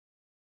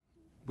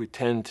we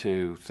tend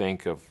to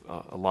think of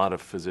a lot of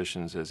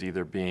physicians as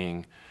either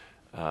being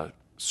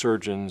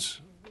surgeons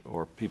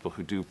or people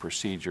who do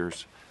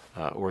procedures,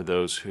 or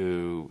those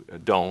who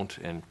don't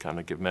and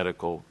kind of give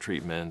medical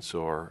treatments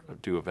or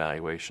do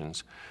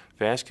evaluations.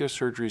 Vascular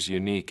surgery is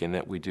unique in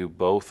that we do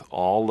both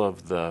all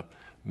of the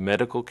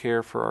medical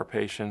care for our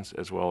patients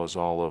as well as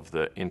all of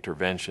the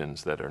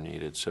interventions that are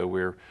needed. So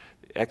we're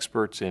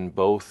experts in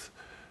both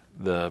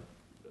the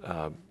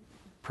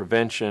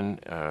prevention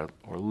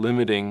or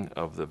limiting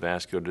of the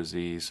vascular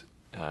disease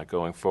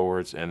going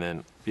forwards, and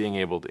then being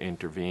able to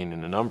intervene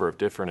in a number of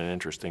different and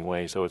interesting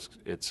ways. So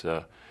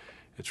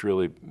it's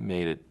really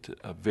made it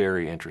a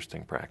very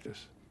interesting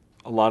practice.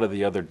 A lot of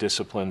the other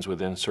disciplines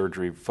within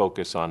surgery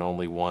focus on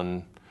only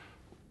one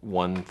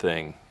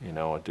thing. You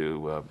know,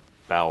 do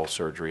bowel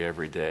surgery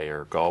every day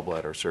or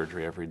gallbladder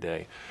surgery every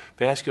day.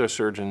 Vascular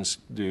surgeons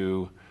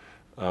do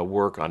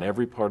work on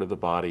every part of the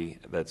body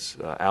that's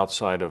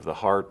outside of the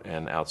heart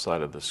and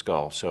outside of the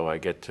skull. So I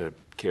get to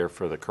care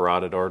for the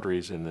carotid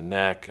arteries in the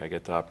neck, I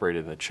get to operate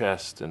in the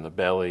chest, in the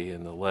belly,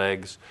 in the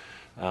legs,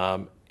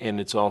 and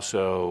it's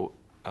also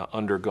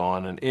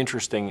undergone an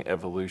interesting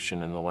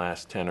evolution in the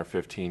last 10 or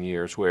 15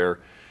 years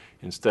where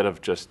instead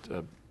of just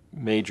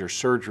major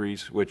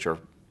surgeries, which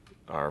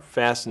are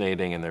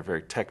fascinating and they're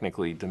very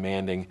technically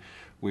demanding,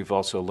 we've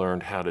also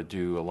learned how to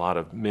do a lot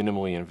of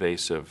minimally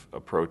invasive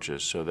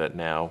approaches, so that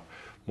now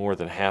more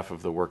than half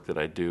of the work that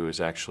I do is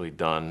actually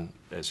done,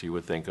 as you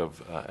would think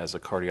of as a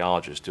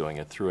cardiologist doing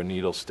it, through a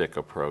needle stick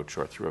approach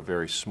or through a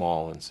very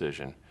small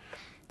incision.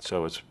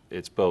 So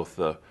it's both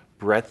the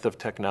breadth of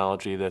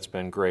technology that's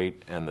been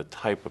great and the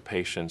type of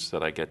patients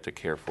that I get to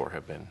care for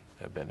have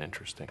been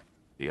interesting.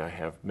 I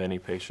have many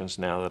patients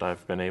now that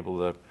I've been able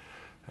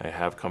to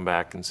have come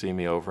back and see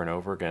me over and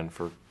over again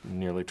for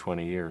nearly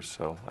 20 years.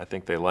 So I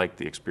think they like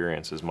the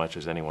experience as much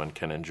as anyone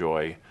can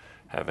enjoy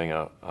having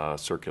a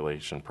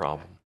circulation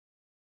problem.